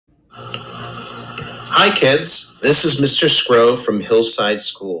Hi kids, this is Mr. Scrow from Hillside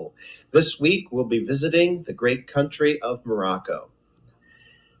School. This week we'll be visiting the great country of Morocco.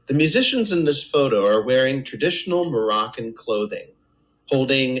 The musicians in this photo are wearing traditional Moroccan clothing,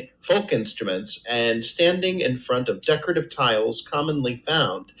 holding folk instruments and standing in front of decorative tiles commonly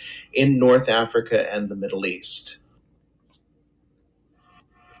found in North Africa and the Middle East.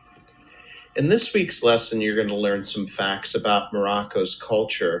 In this week's lesson, you're going to learn some facts about Morocco's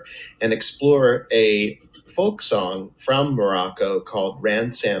culture and explore a folk song from Morocco called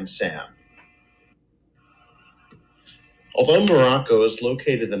Ran Sam Sam. Although Morocco is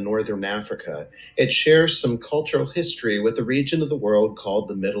located in northern Africa, it shares some cultural history with a region of the world called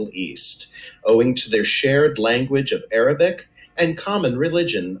the Middle East, owing to their shared language of Arabic and common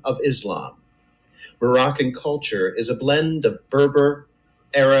religion of Islam. Moroccan culture is a blend of Berber,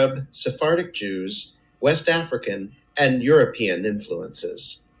 Arab, Sephardic Jews, West African, and European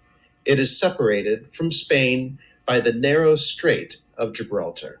influences. It is separated from Spain by the narrow Strait of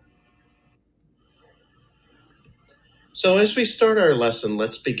Gibraltar. So as we start our lesson,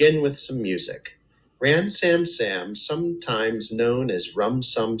 let's begin with some music. Ram Sam Sam, sometimes known as Rum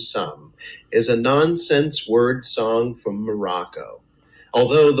Sum Sum, is a nonsense word song from Morocco,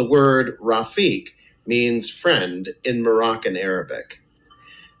 although the word Rafiq means friend in Moroccan Arabic.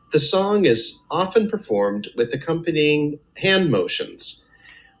 The song is often performed with accompanying hand motions.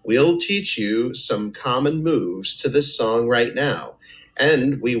 We'll teach you some common moves to this song right now,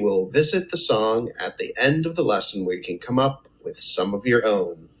 and we will visit the song at the end of the lesson where you can come up with some of your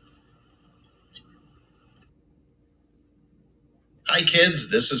own. Hi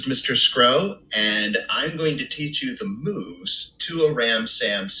kids, this is Mr. Scrow, and I'm going to teach you the moves to a Ram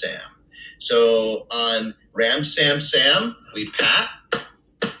Sam Sam. So on Ram Sam Sam, we pat.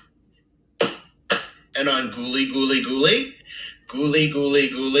 And on Gooly Gooly Gooly, Gooly Gooly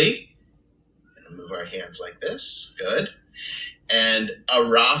Gooly, and move our hands like this, good. And a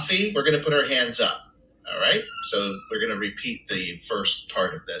Rafi, we're going to put our hands up, all right? So we're going to repeat the first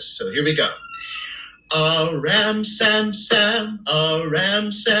part of this. So here we go. A Ram Sam Sam, a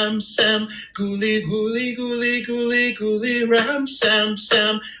Ram Sam Sam, Gooly Gooly Gooly Gooly Gooly, Ram Sam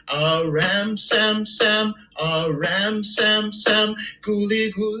Sam, a Ram Sam Sam, a Ram Sam Sam, Gooly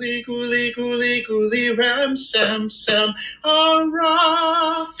Gooly Gooly Gooly Gooly, Ram Sam Sam, a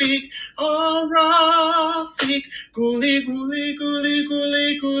Rafiq, Gooly Gooly Gooly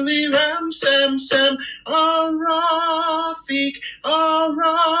Gooly Gooly, Ram Sam Sam, a Rafiq,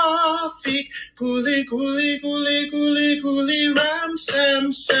 Gooly Gooly Gooly Gooly Gooly, Ram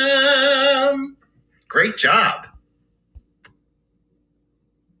Sam Sam. Great job.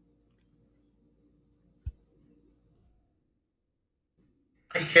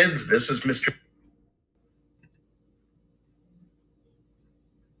 Hi kids, this is Mr.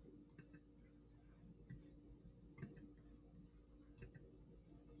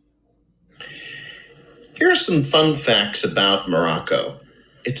 Here are some fun facts about Morocco.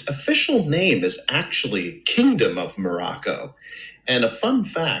 Its official name is actually Kingdom of Morocco. And a fun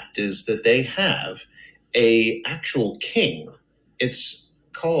fact is that they have an actual king. It's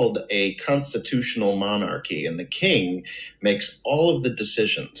called a constitutional monarchy, and the king makes all of the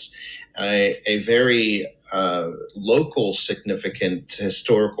decisions. A very local significant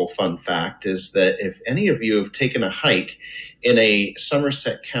historical fun fact is that if any of you have taken a hike in a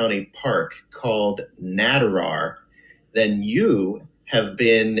Somerset County park called Nadarar, then you have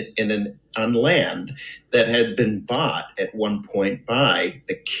been on land that had been bought at one point by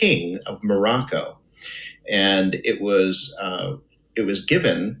the king of Morocco, and it was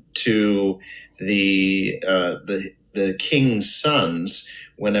given to the king's sons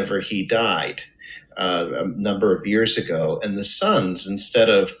whenever he died a number of years ago. And the sons, instead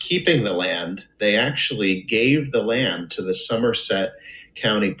of keeping the land, they actually gave the land to the Somerset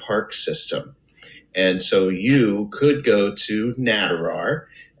County Park System. And so you could go to Nadarar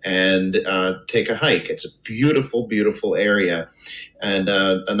and take a hike. It's a beautiful, beautiful area. And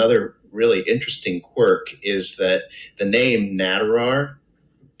another really interesting quirk is that the name Nadarar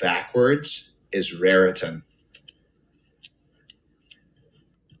backwards is Raritan.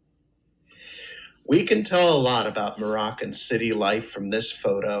 We can tell a lot about Moroccan city life from this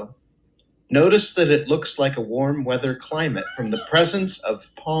photo. Notice that it looks like a warm weather climate from the presence of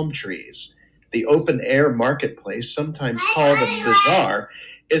palm trees. The open-air marketplace, sometimes called a bazaar,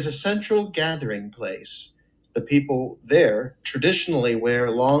 is a central gathering place. The people there traditionally wear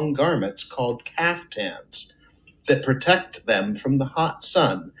long garments called kaftans that protect them from the hot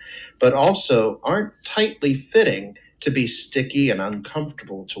sun, but also aren't tightly fitting to be sticky and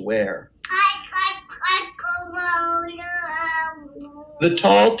uncomfortable to wear. The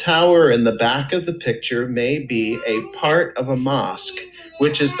tall tower in the back of the picture may be a part of a mosque,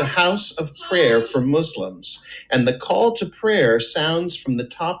 which is the house of prayer for Muslims, and the call to prayer sounds from the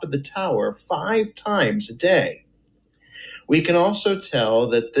top of the tower 5 times a day. We can also tell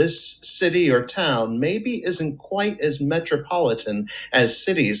that this city or town maybe isn't quite as metropolitan as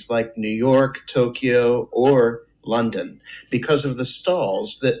cities like New York, Tokyo, or London, because of the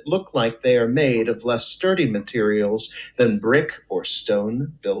stalls that look like they are made of less sturdy materials than brick or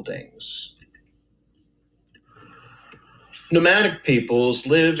stone buildings. Nomadic peoples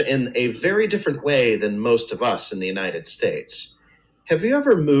live in a very different way than most of us in the United States. Have you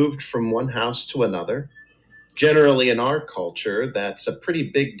ever moved from one house to another? Generally, in our culture, that's a pretty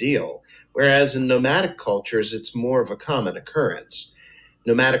big deal, whereas in nomadic cultures, it's more of a common occurrence.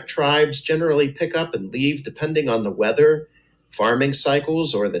 Nomadic tribes generally pick up and leave depending on the weather, farming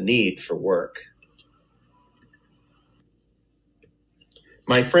cycles, or the need for work.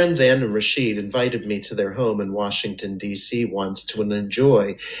 My friends Ann and Rashid invited me to their home in Washington, D.C. once to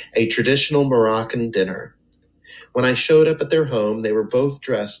enjoy a traditional Moroccan dinner. When I showed up at their home, they were both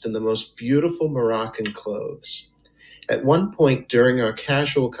dressed in the most beautiful Moroccan clothes. At one point during our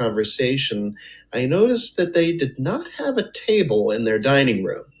casual conversation, I noticed that they did not have a table in their dining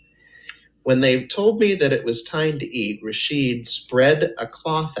room. When they told me that it was time to eat, Rashid spread a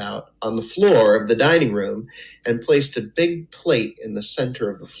cloth out on the floor of the dining room and placed a big plate in the center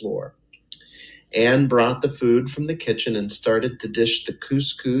of the floor. Anne brought the food from the kitchen and started to dish the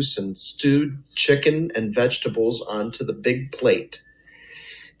couscous and stewed chicken and vegetables onto the big plate.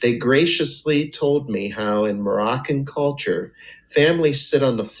 They graciously told me how in Moroccan culture, families sit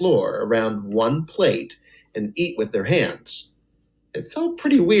on the floor around one plate and eat with their hands. It felt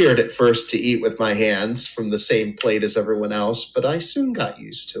pretty weird at first to eat with my hands from the same plate as everyone else, but I soon got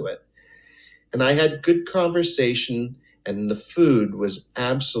used to it. And I had good conversation, and the food was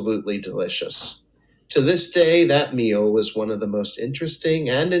absolutely delicious. To this day, that meal was one of the most interesting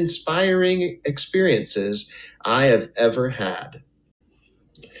and inspiring experiences I have ever had.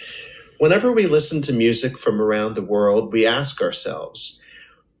 Whenever we listen to music from around the world, we ask ourselves,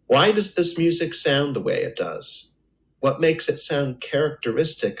 why does this music sound the way it does? What makes it sound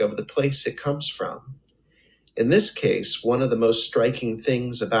characteristic of the place it comes from? In this case, one of the most striking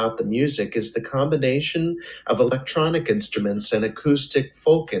things about the music is the combination of electronic instruments and acoustic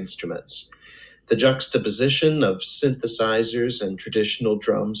folk instruments. The juxtaposition of synthesizers and traditional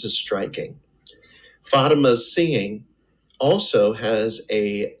drums is striking. Fatima's singing also has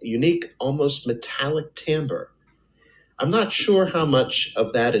a unique, almost metallic timbre. I'm not sure how much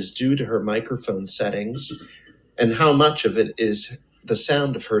of that is due to her microphone settings and how much of it is the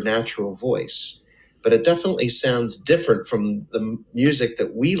sound of her natural voice, but it definitely sounds different from the music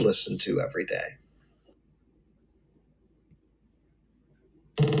that we listen to every day.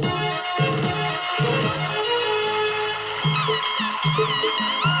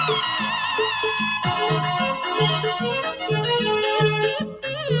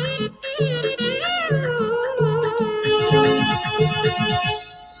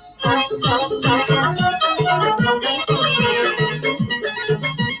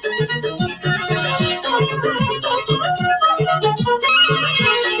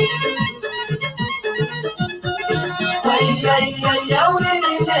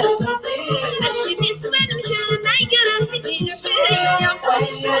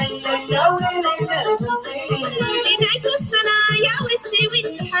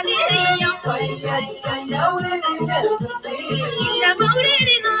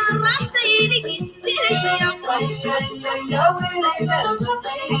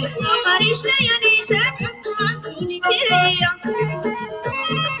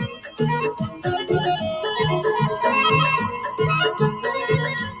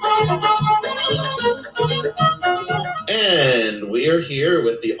 And we are here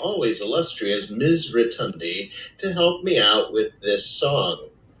with the always illustrious Ms. Rotundi to help me out with this song.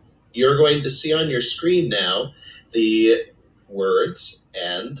 You're going to see on your screen now the words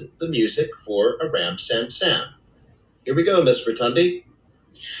and the music for A Ram Sam Sam. Here we go, Ms. Rotundi.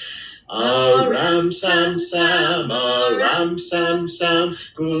 A ram sam sam, a ram sam sam,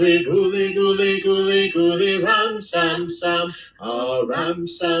 gooly gooly gooly gooly gooly ram sam sam, a ram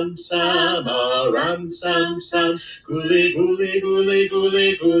sam sam, a ram sam sam, gooly gooly gooly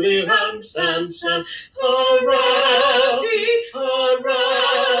gooly gooly ram sam sam, a Rafi,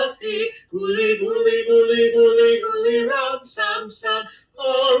 gooly gooly gooly gooly gooly ram sam sam.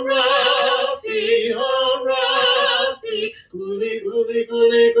 Rafi, gooly, gooly,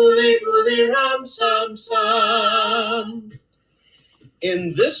 gooly, gooly, gooly, ram, sam, sam.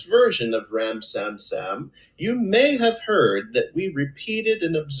 In this version of Ram Sam Sam, you may have heard that we repeated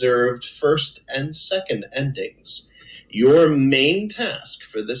and observed first and second endings. Your main task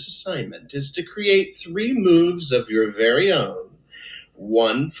for this assignment is to create 3 moves of your very own.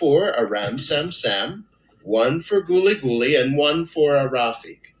 1 for a Ram Sam Sam, 1 for Guli Guli, and 1 for a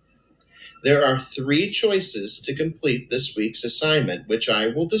Rafik. There are 3 choices to complete this week's assignment, which I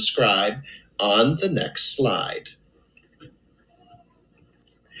will describe on the next slide.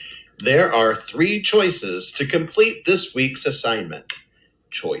 There are 3 choices to complete this week's assignment.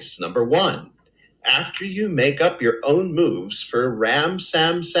 Choice number 1. After you make up your own moves for Ram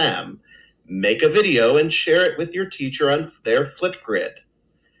Sam Sam, make a video and share it with your teacher on their Flipgrid.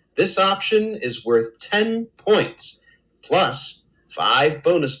 This option is worth 10 points, plus 5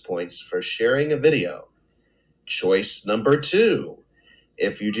 bonus points for sharing a video. Choice number 2.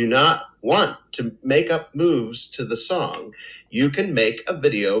 If you do not want to make up moves to the song, you can make a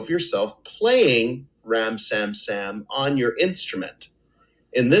video of yourself playing Ram Sam Sam on your instrument.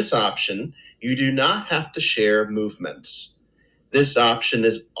 In this option, you do not have to share movements. This option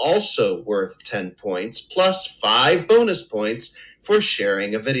is also worth 10 points plus 5 bonus points for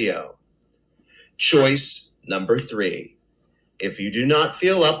sharing a video. Choice number 3. If you do not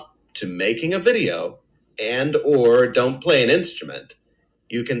feel up to making a video and/or don't play an instrument,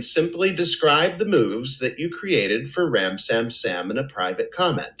 you can simply describe the moves that you created for Ram Sam Sam in a private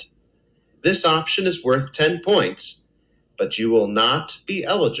comment. This option is worth 10 points, but you will not be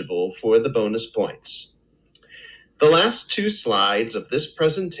eligible for the bonus points. The last 2 slides of this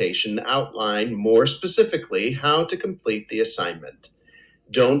presentation outline more specifically how to complete the assignment.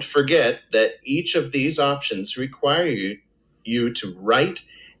 Don't forget that each of these options require you to write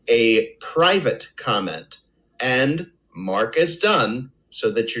a private comment and mark as done so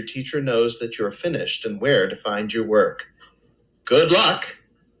that your teacher knows that you're finished and where to find your work. Good luck!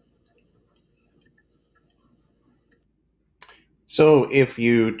 So if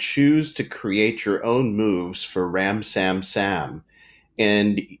you choose to create your own moves for Ram Sam Sam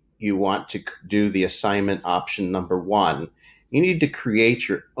and you want to do the assignment option number 1, you need to create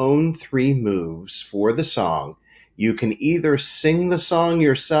your own 3 moves for the song. You can either sing the song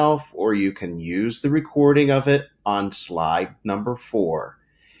yourself or you can use the recording of it on slide number 4.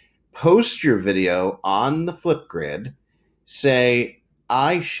 Post your video on the Flipgrid. Say,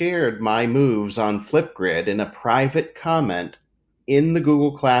 I shared my moves on Flipgrid in a private comment in the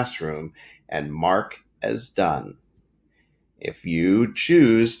Google Classroom, and mark as done. If you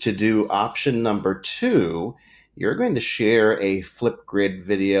choose to do option number 2, you're going to share a Flipgrid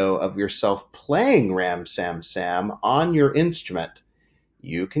video of yourself playing Ram Sam Sam on your instrument.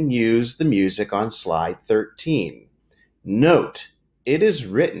 You can use the music on slide 13. Note, it is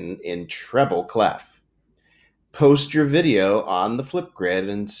written in treble clef. Post your video on the Flipgrid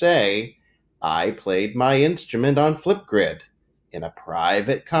and say, I played my instrument on Flipgrid in a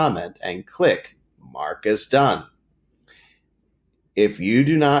private comment and click Mark as Done. If you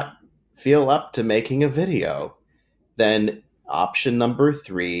do not feel up to making a video, then option number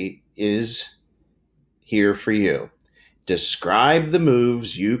 3 is here for you. Describe the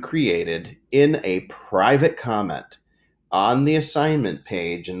moves you created in a private comment on the assignment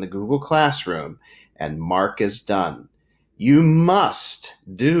page in the Google Classroom and mark as done. You must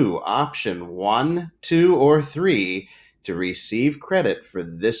do option 1, 2, or 3 to receive credit for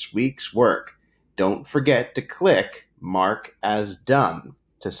this week's work. Don't forget to click Mark as Done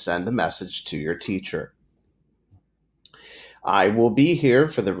to send a message to your teacher. I will be here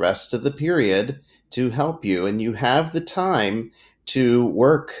for the rest of the period to help you, and you have the time to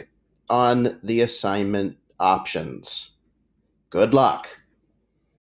work on the assignment options. Good luck.